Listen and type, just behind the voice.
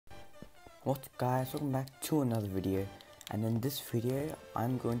What's up guys, welcome back to another video, and in this video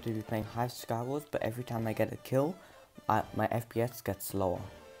I'm going to be playing Skywars, but every time I get a kill my FPS gets lower.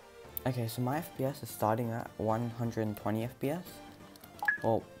 Okay, so my FPS is starting at 120 FPS.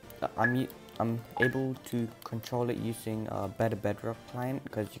 Well, I'm able to control it using a better Bedrock client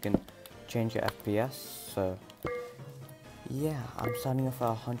because you can change your FPS. So yeah, I'm starting off at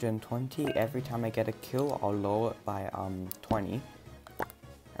 120. Every time I get a kill I'll lower it by 20.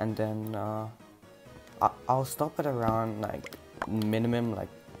 And then I'll stop at around like minimum like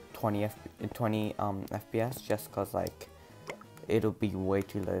 20 FPS, just cause like it'll be way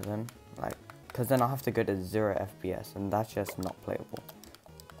too low then, like cause then I'll have to go to 0 FPS and that's just not playable.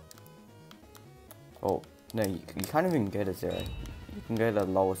 Oh no, you can't even go to 0. You can go to the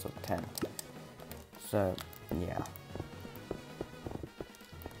lowest of 10. So yeah.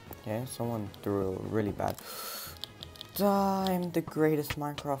 Okay, someone threw a really bad. I'm the greatest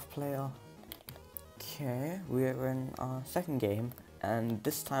Minecraft player. Okay, we're in our second game, and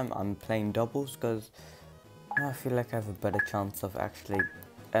this time I'm playing doubles because I feel like I have a better chance of actually,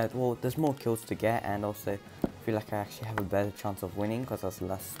 well, there's more kills to get, and also I feel like I actually have a better chance of winning because there's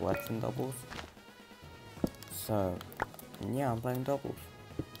less sweats in doubles. So yeah, I'm playing doubles.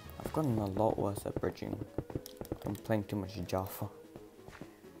 I've gotten a lot worse at bridging. I'm playing too much Jaffa.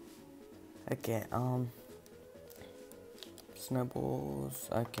 Okay, snowballs.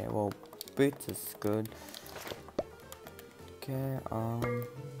 Okay, well, boots is good. Okay,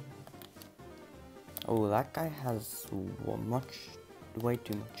 oh, that guy has way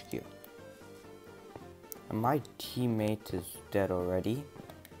too much gear. And my teammate is dead already.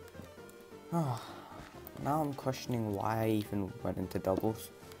 Oh, now I'm questioning why I even went into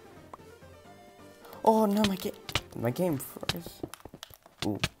doubles. Oh no, my game froze.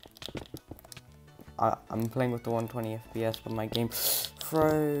 Ooh. I'm playing with the 120 FPS, but my game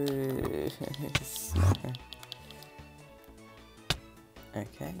froze.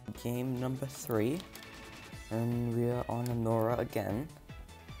 Okay, game number 3, and we are on Nora again,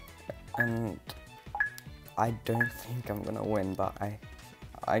 and I don't think I'm gonna win, but I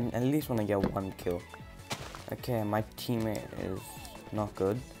at least want to get 1 kill. Okay, my teammate is not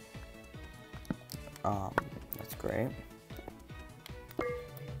good. That's great.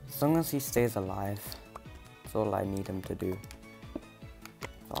 As long as he stays alive, that's all I need him to do.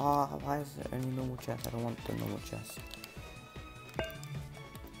 Ah, why is there only normal chest? I don't want the normal chest.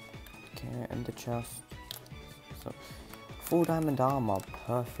 Okay, in the chest. So, full diamond armor,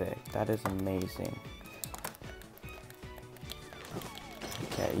 perfect. That is amazing.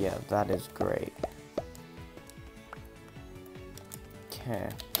 Okay, yeah, that is great. Okay,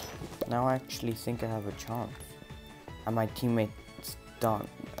 now I actually think I have a chance. And my teammate's done.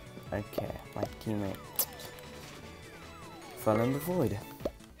 Okay, my teammate fell in the void.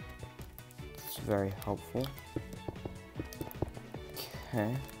 It's very helpful.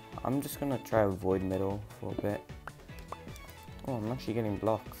 Okay, I'm just gonna try avoid middle for a bit. Oh, I'm actually getting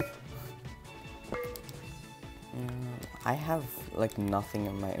blocks. I have like nothing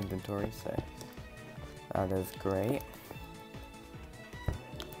in my inventory, so that is great.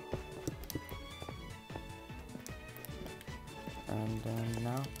 And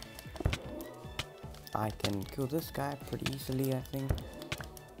now I can kill this guy pretty easily, I think.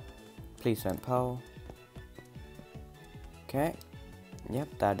 Please don't pearl. Okay.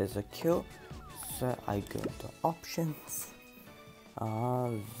 Yep, that is a kill. So I go to options,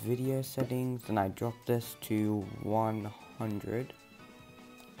 video settings, and I drop this to 100.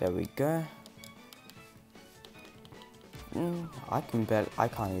 There we go. I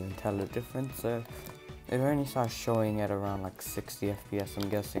can't even tell the difference. So it only starts showing at around like 60 FPS, I'm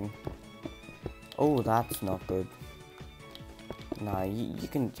guessing. Oh, that's not good. Nah, you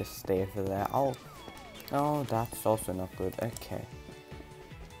can just stay over there. Oh, that's also not good. Okay.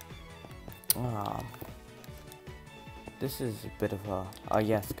 This is a bit of a... Oh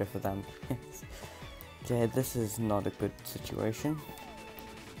yes, go for them. Okay, this is not a good situation.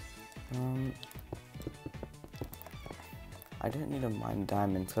 I don't need to mine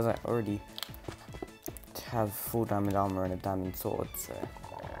diamonds because I already have full diamond armor and a diamond sword, so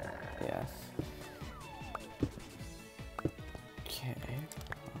yes. Okay.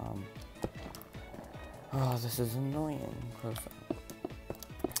 Oh, this is annoying because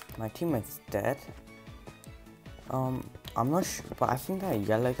my teammate's dead. I'm not sure, but I think that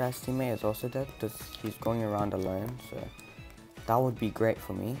yellow guy's teammate is also dead because he's going around alone, so that would be great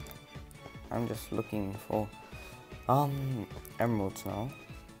for me. I'm just looking for emeralds now.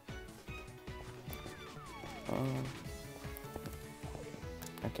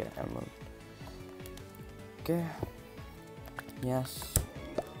 Okay, emerald. Okay. Yes.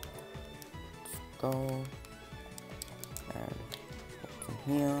 go. And what's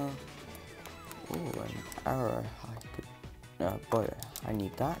in here? Ooh, an arrow. Boy, I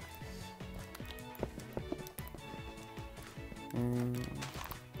need that.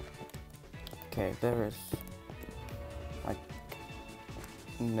 Okay, there is like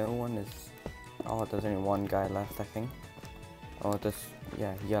no one is. Oh, there's only one guy left, I think. Oh,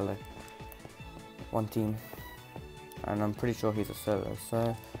 yeah, yellow. One team, and I'm pretty sure he's a solo,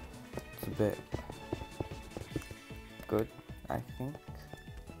 so it's a bit good, I think.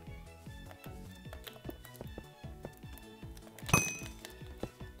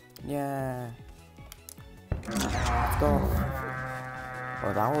 Yeah. Let's go.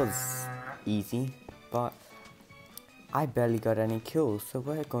 Well, that was easy, but I barely got any kills, so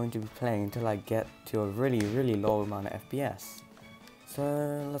we're going to be playing until I get to a really low amount of FPS. So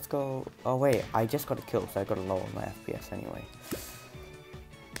let's go. Oh wait, I just got a kill, so I got to lower my FPS anyway.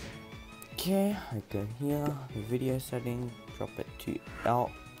 Okay, I go here, video setting, drop it to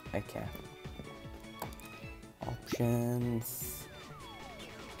L. Okay. Options.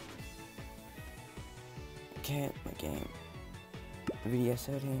 Okay, my game. Video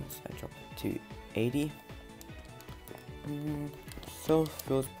settings, I drop it to 80. So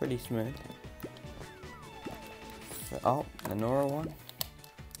feels pretty smooth. So, oh, the Nora one.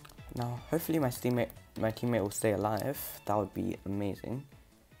 Now, hopefully my teammate will stay alive. That would be amazing.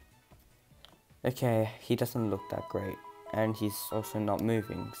 Okay, he doesn't look that great, and he's also not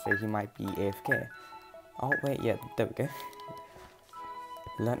moving, so he might be AFK. Oh wait, yeah, there we go.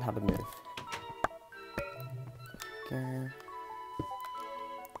 Learn how to move. Okay.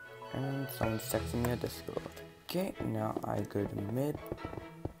 And someone's texting me a Discord. Okay, now I go to mid.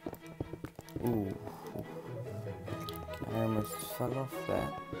 Ooh. I almost fell off there.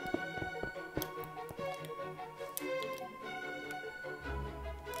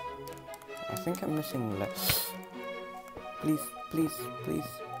 I think I'm missing left. Please,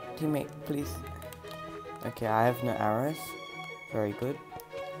 teammate, please. Okay, I have no arrows. Very good.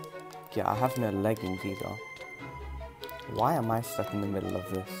 Yeah, I have no leggings either. Why am I stuck in the middle of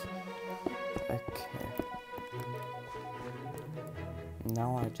this? Okay.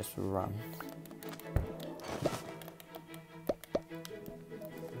 Now I just run.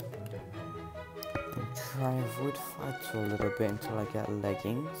 And try and avoid fights for a little bit until I get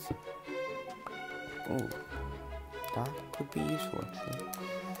leggings. Ooh, that could be useful actually.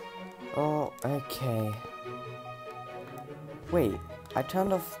 Oh, okay. Wait, I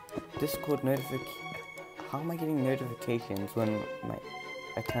turned off Discord notification. How am I getting notifications when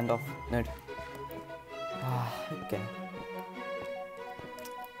I turned off okay.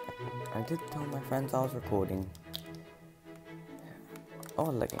 I did tell my friends I was recording. Oh,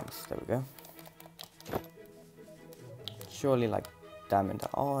 leggings, there we go. Surely like diamond.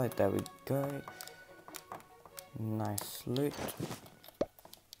 Oh, there we go. Nice loot.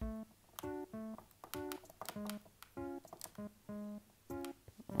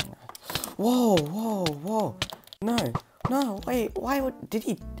 Whoa. No, wait, did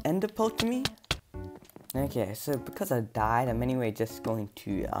he ender pearl to me? Okay, so because I died, I'm anyway just going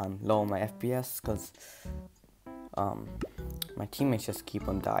to lower my FPS because my teammates just keep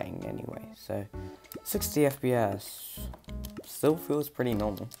on dying anyway. So 60 FPS still feels pretty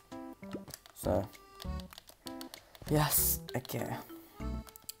normal. So yes, okay.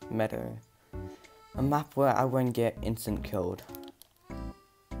 Meadow. A map where I won't get instant killed.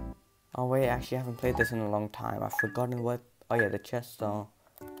 Oh wait, actually I haven't played this in a long time. I've forgotten what. Oh yeah, the chests are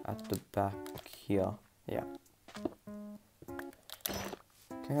at the back here. Yeah.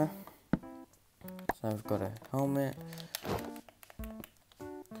 Okay. So I've got a helmet.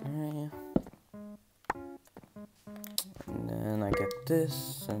 Okay. And then I get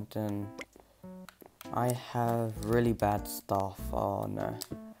this, and then I have really bad stuff. Oh no.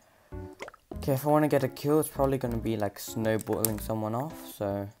 Okay, if I want to get a kill, it's probably going to be like snowballing someone off,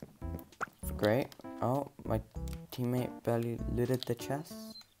 so it's great. Oh, my teammate barely looted the chest.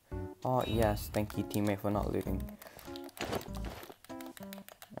 Oh yes, thank you teammate for not looting.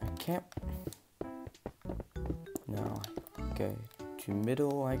 Okay. Now I go to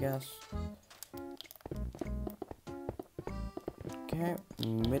middle, I guess. Okay,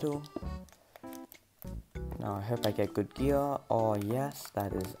 middle. Now I hope I get good gear. Oh yes,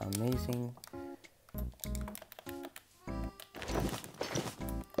 that is amazing.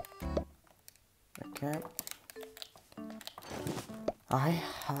 Okay.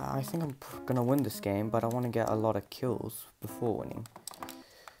 I think I'm gonna win this game, but I want to get a lot of kills before winning.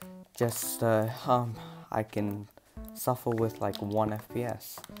 Just so I can suffer with like 1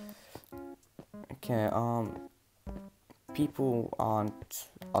 FPS. Okay, people aren't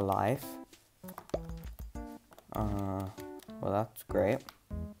alive. Well, that's great.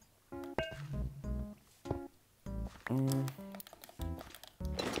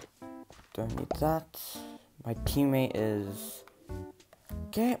 Don't need that. My teammate is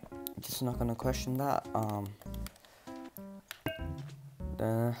okay. Just not gonna question that.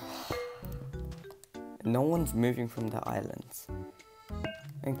 No one's moving from the islands.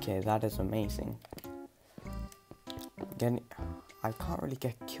 Okay, that is amazing. I can't really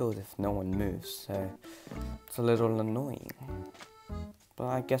get killed if no one moves, so it's a little annoying. But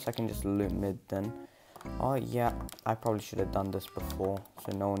I guess I can just loot mid then. Oh yeah, I probably should have done this before,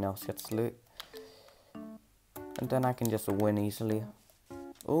 so no one else gets loot. And then I can just win easily.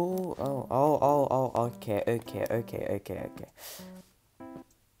 Okay.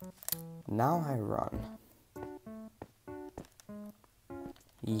 Now I run.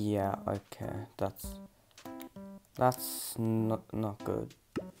 Yeah, okay, that's not good.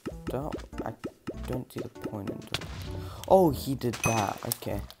 I don't see the point in it. Oh, he did that.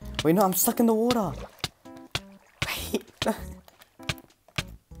 Okay. Wait, no, I'm stuck in the water. Wait.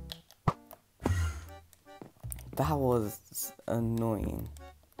 That was annoying.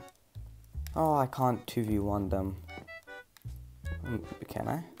 Oh, I can't 2v1 them. Can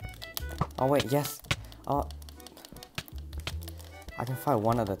I? Oh, wait, yes. Oh. I can fight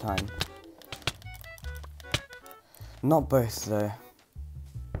one at a time. Not both, though.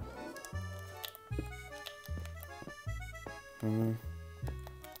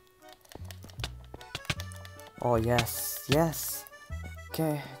 Oh, yes. Yes.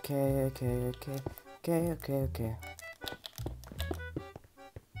 Okay.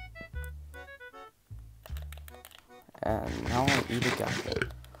 And now I eat again.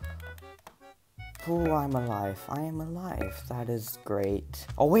 Oh, I'm alive. I am alive. That is great.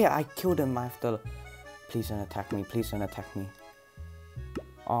 Oh, wait, I killed him after. Please don't attack me. Please don't attack me.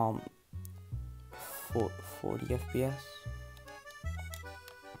 40 FPS.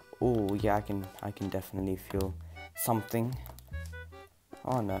 Oh, yeah, I can definitely feel something.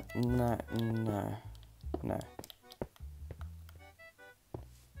 Oh, no.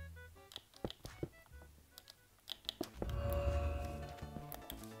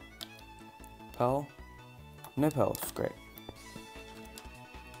 Pearl? No pearls, great.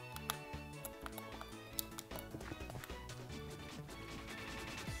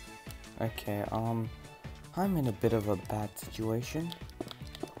 Okay, I'm in a bit of a bad situation.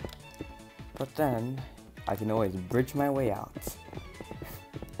 But then, I can always bridge my way out.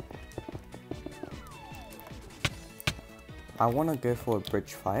 I want to go for a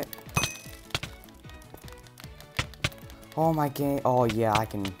bridge fight. Oh, my game. Oh, yeah, I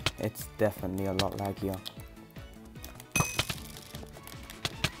can. It's definitely a lot laggier.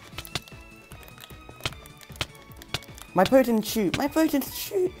 My boat didn't shoot. My boat didn't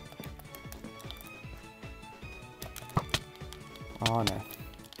shoot. Oh, no.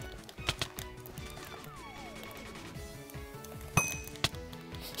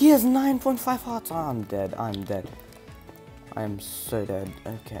 He has 9.5 hearts. Oh, I'm dead. I'm dead. I am so dead.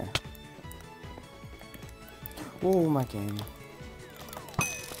 Okay. Oh, my game.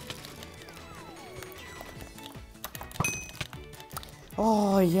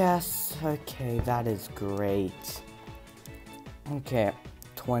 Oh, yes. Okay, that is great. Okay,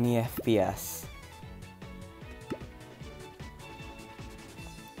 20 FPS.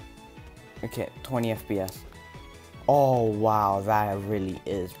 Okay, 20 FPS. Oh, wow, that really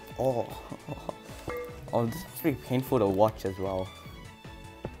is. Oh, oh, this must be painful to watch as well.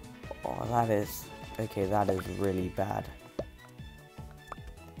 Oh, that is. Okay, that is really bad.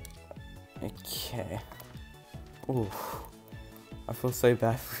 Okay. Ooh. I feel so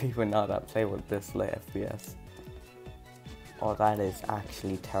bad for people now that play with this low FPS. Oh, that is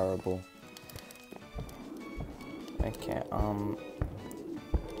actually terrible. Okay,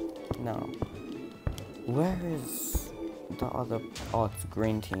 no. Where is the other? Oh, it's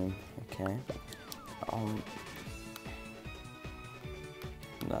green team. Okay.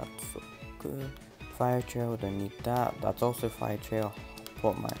 That's good. Fire trail, don't need that. That's also fire trail.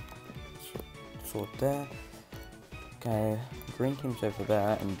 Put my sword there. Okay, green team's over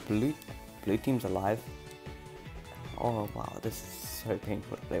there, and blue team's alive. Oh wow, this is so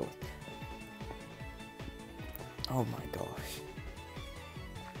painful to play with. Oh my gosh.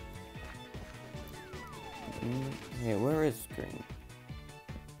 Yeah, where is green?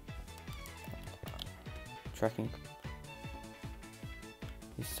 Tracking.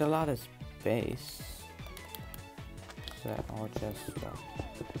 He's still out of space. So I'll just.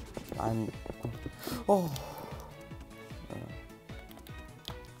 Oh.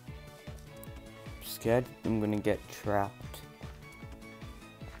 Scared I'm gonna get trapped.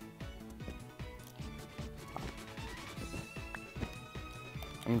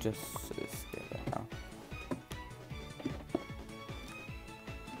 I'm just scared right now.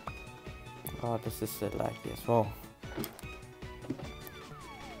 Oh, this is so laggy as well.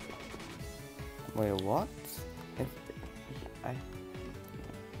 Wait, what?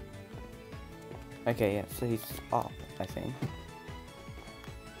 Okay, yeah, so he's up, I think.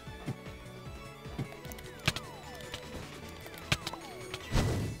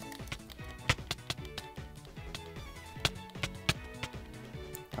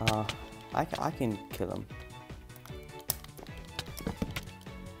 I can kill him.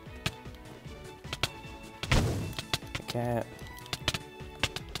 Okay.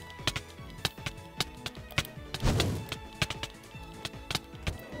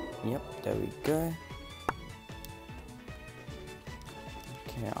 Yep, there we go.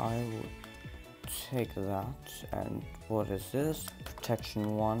 Okay, I will take that. And what is this?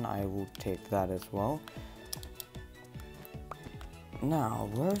 Protection 1, I will take that as well. Now,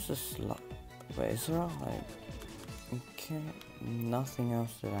 where is the slot? Wait, is there like... Okay, nothing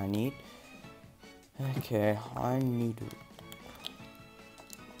else that I need. Okay, I need...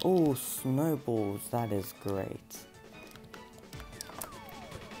 Oh, snowballs, that is great.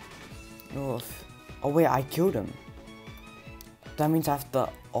 Oh, wait, I killed him. That means I have to...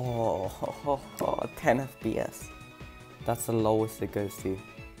 Oh, 10 FPS. That's the lowest it goes to.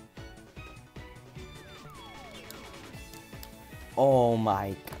 Oh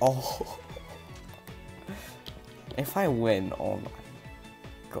my... Oh. If I win, oh my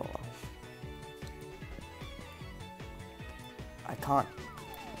gosh. I can't...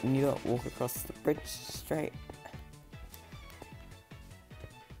 You don't walk across the bridge straight.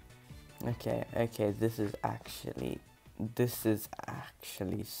 Okay, this is actually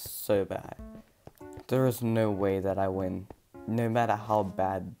so bad. There is no way that I win, no matter how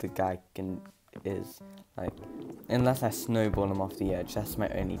bad the guy is. Like, unless I snowball him off the edge, that's my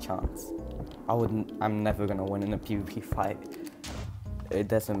only chance. I'm never gonna win in a PvP fight. It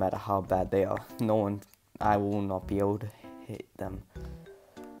doesn't matter how bad they are. I will not be able to hit them.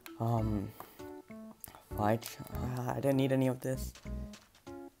 Fight. I don't need any of this.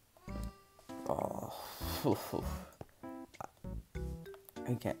 Oh.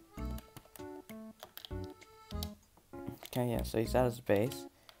 Okay. Okay, yeah, so he's at his base.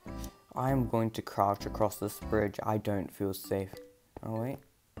 I'm going to crouch across this bridge. I don't feel safe. Oh, wait.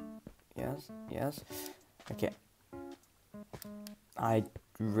 Yes. Okay. I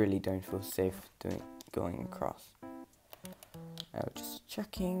really don't feel safe going across. Just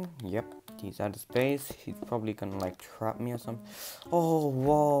checking. Yep, he's at his base. He's probably gonna like trap me or something. Oh,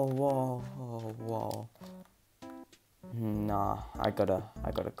 whoa. Nah, I gotta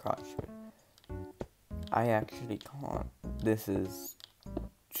crouch. I actually can't. This is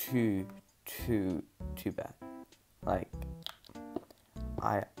too bad. Like,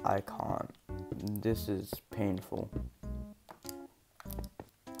 I can't. This is painful.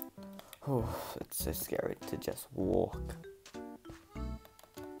 Oh, it's so scary to just walk.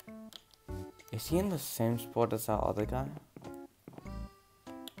 Is he in the same spot as that other guy?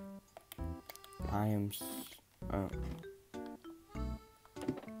 I am... Oh.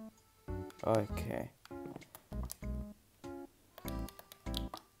 Okay.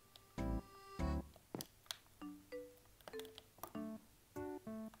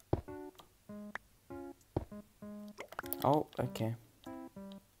 Oh, okay.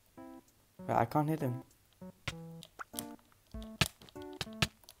 Wait, I can't hit him.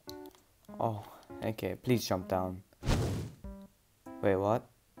 Oh, okay, please jump down. Wait, what?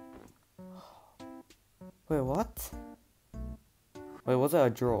 Wait, what? Wait, was it a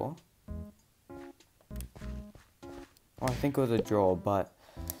draw? Oh, I think it was a draw, but...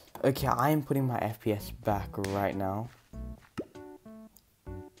 Okay, I am putting my FPS back right now.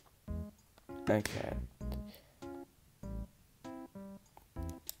 Okay.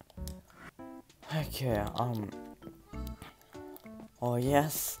 Okay, oh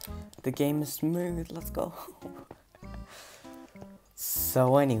yes, the game is smooth, let's go.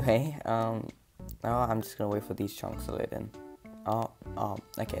 So anyway, now I'm just gonna wait for these chunks to load in.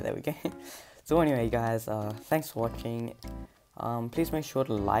 Okay, there we go. So anyway guys, thanks for watching. Please make sure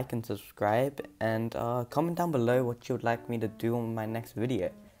to like and subscribe, and comment down below what you would like me to do on my next video.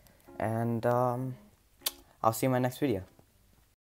 And I'll see you in my next video.